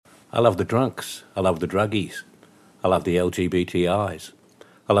I love the drunks. I love the druggies. I love the LGBTIs.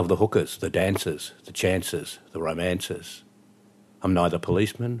 I love the hookers, the dancers, the chances, the romancers. I'm neither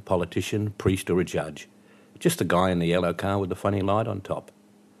policeman, politician, priest or a judge. Just the guy in the yellow car with the funny light on top.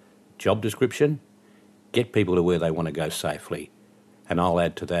 Job description? Get people to where they want to go safely. And I'll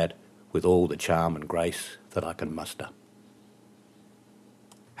add to that with all the charm and grace that I can muster.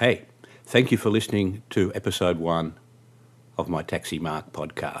 Hey, thank you for listening to episode 1 of my Taxi Mark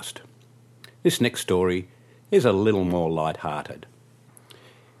podcast. This next story is a little more light-hearted.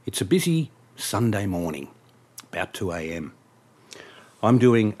 It's a busy Sunday morning, about 2 a.m. I'm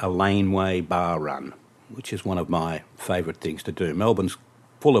doing a laneway bar run, which is one of my favourite things to do. Melbourne's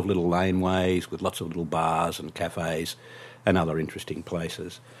full of little laneways with lots of little bars and cafes and other interesting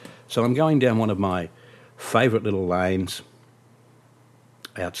places. So I'm going down one of my favourite little lanes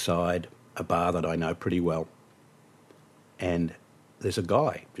outside a bar that I know pretty well. And there's a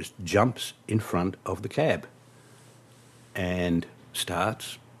guy just jumps in front of the cab and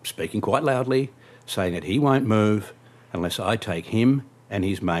starts speaking quite loudly, saying that he won't move unless I take him and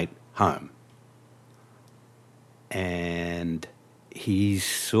his mate home. And he's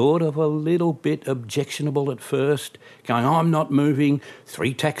sort of a little bit objectionable at first, going, I'm not moving,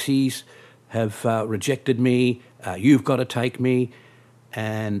 3 taxis have rejected me, you've got to take me.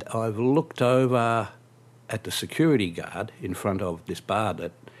 And I've looked over at the security guard in front of this bar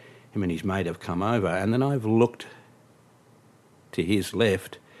that him and his mate have come over, and then I've looked to his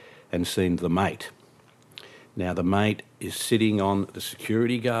left and seen the mate. Now, the mate is sitting on the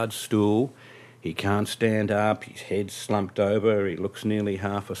security guard's stool. He can't stand up, his head's slumped over, he looks nearly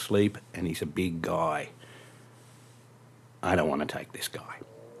half asleep, and he's a big guy. I don't want to take this guy.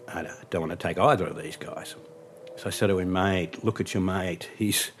 I don't want to take either of these guys. So I said to him, mate, look at your mate.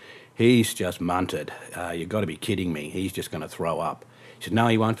 He's just munted. You've got to be kidding me. He's just going to throw up. He said, no,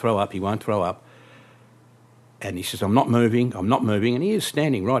 he won't throw up. And he says, I'm not moving. And he is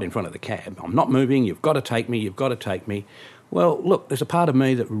standing right in front of the cab. I'm not moving. You've got to take me. Well, look, there's a part of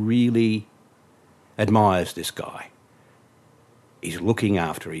me that really admires this guy. He's looking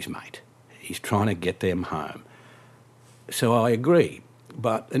after his mate. He's trying to get them home. So I agree.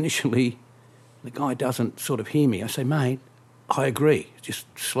 But initially, the guy doesn't sort of hear me. I say, mate, I agree. Just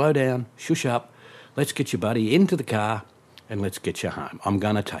slow down, shush up. Let's get your buddy into the car and let's get you home. I'm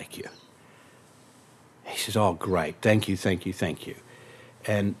going to take you. He says, oh, great. Thank you.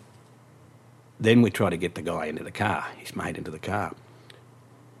 And then we try to get the guy into the car, his mate into the car.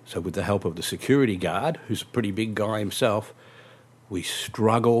 So with the help of the security guard, who's a pretty big guy himself, we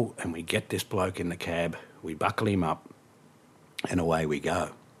struggle and we get this bloke in the cab, we buckle him up, and away we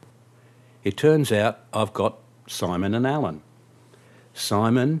go. It turns out I've got Simon and Alan.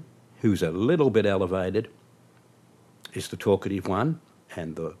 Simon, who's a little bit elevated, is the talkative one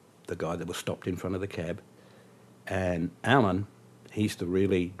and the guy that was stopped in front of the cab. And Alan, he's the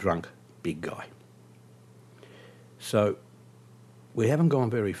really drunk big guy. So we haven't gone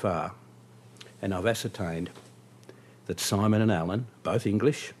very far, and I've ascertained that Simon and Alan, both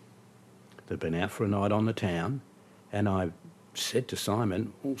English, they've been out for a night on the town, and I've said to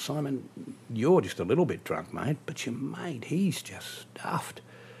Simon, well, Simon, you're just a little bit drunk, mate, but your mate, he's just stuffed.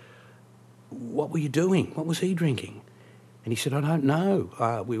 What were you doing? What was he drinking? And he said, I don't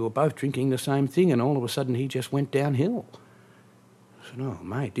know. We were both drinking the same thing, and all of a sudden he just went downhill. I said, oh,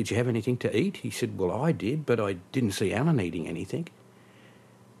 mate, did you have anything to eat? He said, well, I did, but I didn't see Alan eating anything.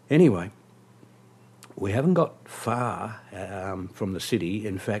 Anyway, we haven't got far from the city.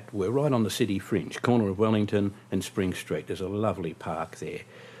 In fact, we're right on the city fringe, corner of Wellington and Spring Street. There's a lovely park there.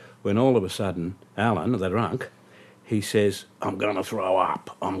 When all of a sudden, Alan, the drunk, he says, I'm going to throw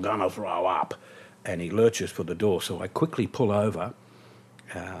up. And he lurches for the door. So I quickly pull over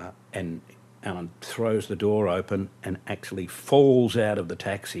and Alan throws the door open and actually falls out of the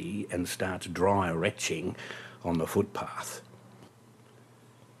taxi and starts dry retching on the footpath.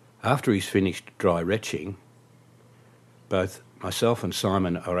 After he's finished dry retching, both myself and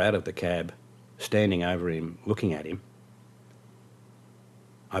Simon are out of the cab, standing over him, looking at him.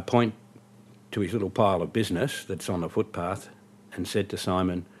 I point to his little pile of business that's on the footpath and said to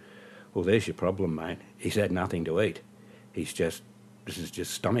Simon, well, there's your problem, mate. He's had nothing to eat. This is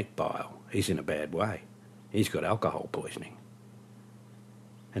just stomach bile. He's in a bad way. He's got alcohol poisoning.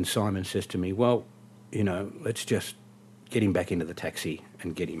 And Simon says to me, well, let's just get him back into the taxi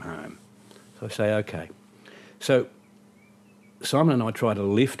and get him home. So I say, okay. So Simon and I try to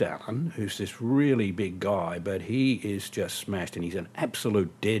lift Alan, who's this really big guy, but he is just smashed and he's an absolute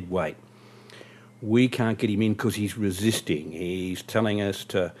dead weight. We can't get him in because he's resisting. He's telling us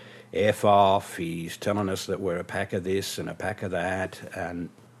to F off. He's telling us that we're a pack of this and a pack of that. And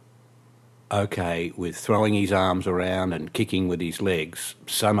okay with throwing his arms around and kicking with his legs,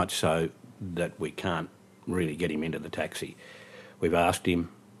 so much so that we can't really get him into the taxi. We've asked him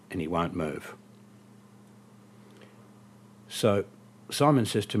and he won't move. So Simon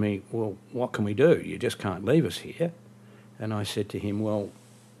says to me, well, what can we do? You just can't leave us here. And I said to him, well,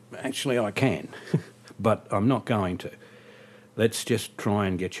 actually I can, but I'm not going to. Let's just try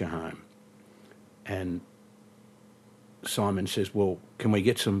and get you home. And Simon says, well, can we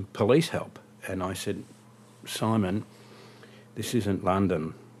get some police help? And I said, Simon, this isn't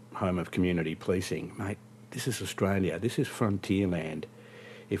London, home of community policing. Mate, this is Australia. This is frontier land.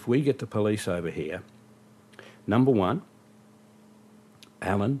 If we get the police over here, number one,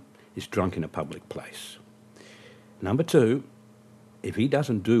 Alan is drunk in a public place. Number two, if he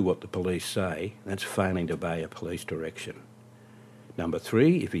doesn't do what the police say, that's failing to obey a police direction. Number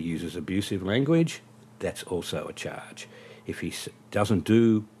three, if he uses abusive language, that's also a charge. If he doesn't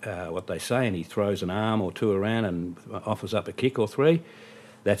do what they say and he throws an arm or two around and offers up a kick or three,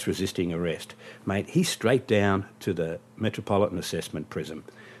 that's resisting arrest. Mate, he's straight down to the Metropolitan Assessment Prison.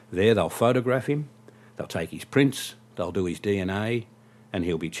 There they'll photograph him, they'll take his prints, they'll do his DNA, and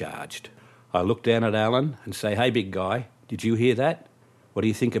he'll be charged. I look down at Alan and say, hey, big guy, did you hear that? What do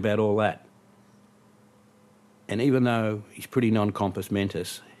you think about all that? And even though he's pretty non-compos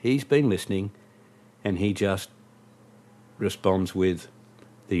mentis, he's been listening and he just responds with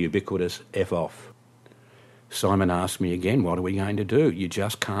the ubiquitous F off. Simon asked me again, what are we going to do? You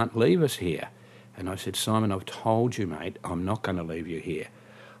just can't leave us here. And I said, Simon, I've told you, mate, I'm not going to leave you here.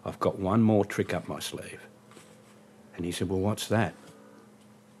 I've got one more trick up my sleeve. And he said, well, what's that?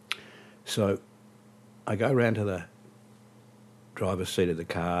 So I go round to the driver's seat of the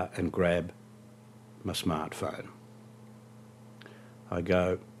car and grab my smartphone. I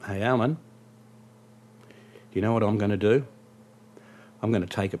go, hey, Alan, do you know what I'm going to do? I'm going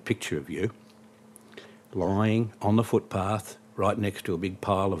to take a picture of you lying on the footpath right next to a big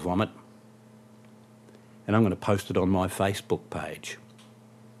pile of vomit, and I'm going to post it on my Facebook page.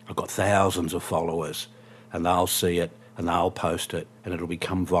 I've got thousands of followers, and they'll see it, and they'll post it, and it'll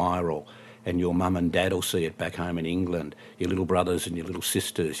become viral, and your mum and dad will see it back home in England, your little brothers and your little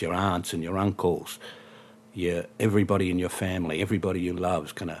sisters, your aunts and your uncles, everybody in your family, everybody you love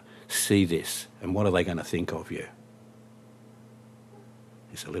is going to see this, and what are they going to think of you?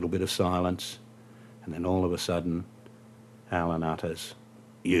 There's a little bit of silence, and then all of a sudden, Alan utters,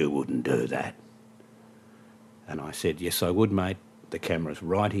 you wouldn't do that. And I said, yes, I would, mate. The camera's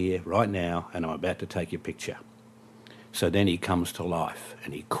right here, right now, and I'm about to take your picture. So then he comes to life,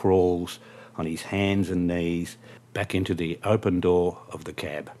 and he crawls on his hands and knees back into the open door of the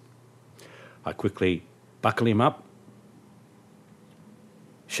cab. I quickly buckle him up,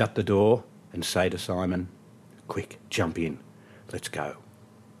 shut the door, and say to Simon, quick, jump in, let's go.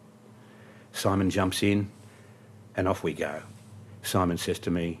 Simon jumps in, and off we go. Simon says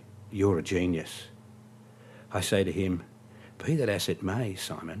to me, you're a genius. I say to him, be that as it may,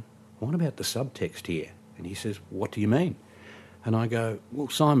 Simon, what about the subtext here? And he says, what do you mean? And I go, well,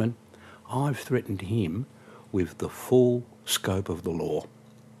 Simon, I've threatened him with the full scope of the law.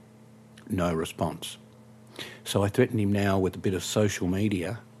 No response. So I threaten him now with a bit of social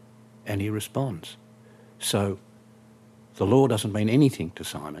media, and he responds. So the law doesn't mean anything to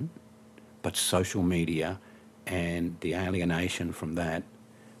Simon, but social media and the alienation from that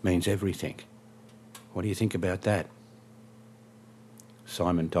means everything. What do you think about that?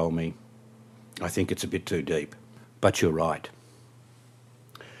 Simon told me, I think it's a bit too deep, but you're right.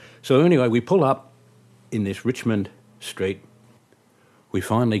 So anyway, we pull up in this Richmond street. We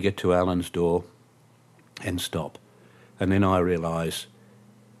finally get to Alan's door and stop. And then I realise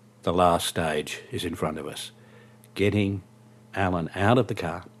the last stage is in front of us. Getting Alan out of the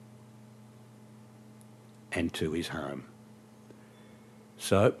car and to his home.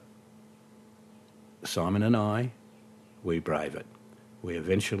 So Simon and I, we brave it. We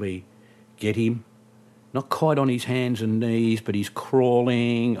eventually get him, not quite on his hands and knees, but he's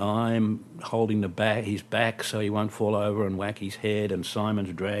crawling. I'm holding his back so he won't fall over and whack his head, and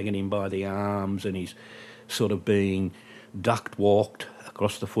Simon's dragging him by the arms, and he's sort of being duct-walked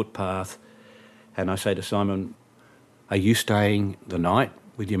across the footpath. And I say to Simon, are you staying the night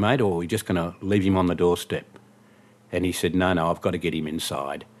with your mate, or are we just going to leave him on the doorstep? And he said, no, I've got to get him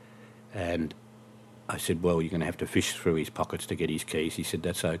inside. And I said, well, you're going to have to fish through his pockets to get his keys. He said,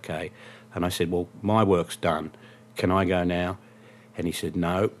 that's okay. And I said, well, my work's done. Can I go now? And he said,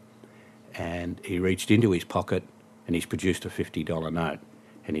 no. And he reached into his pocket and he's produced a $50 note.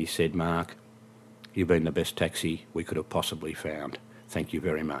 And he said, Mark, you've been the best taxi we could have possibly found. Thank you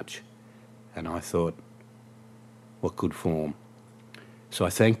very much. And I thought, what good form. So I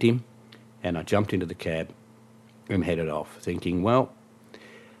thanked him, And I jumped into the cab and headed off, thinking, well,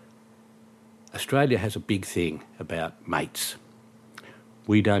 Australia has a big thing about mates.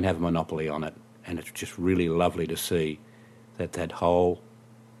 We don't have a monopoly on it, and it's just really lovely to see that whole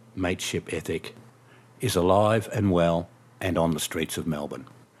mateship ethic is alive and well and on the streets of Melbourne.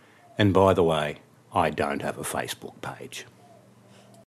 And by the way, I don't have a Facebook page.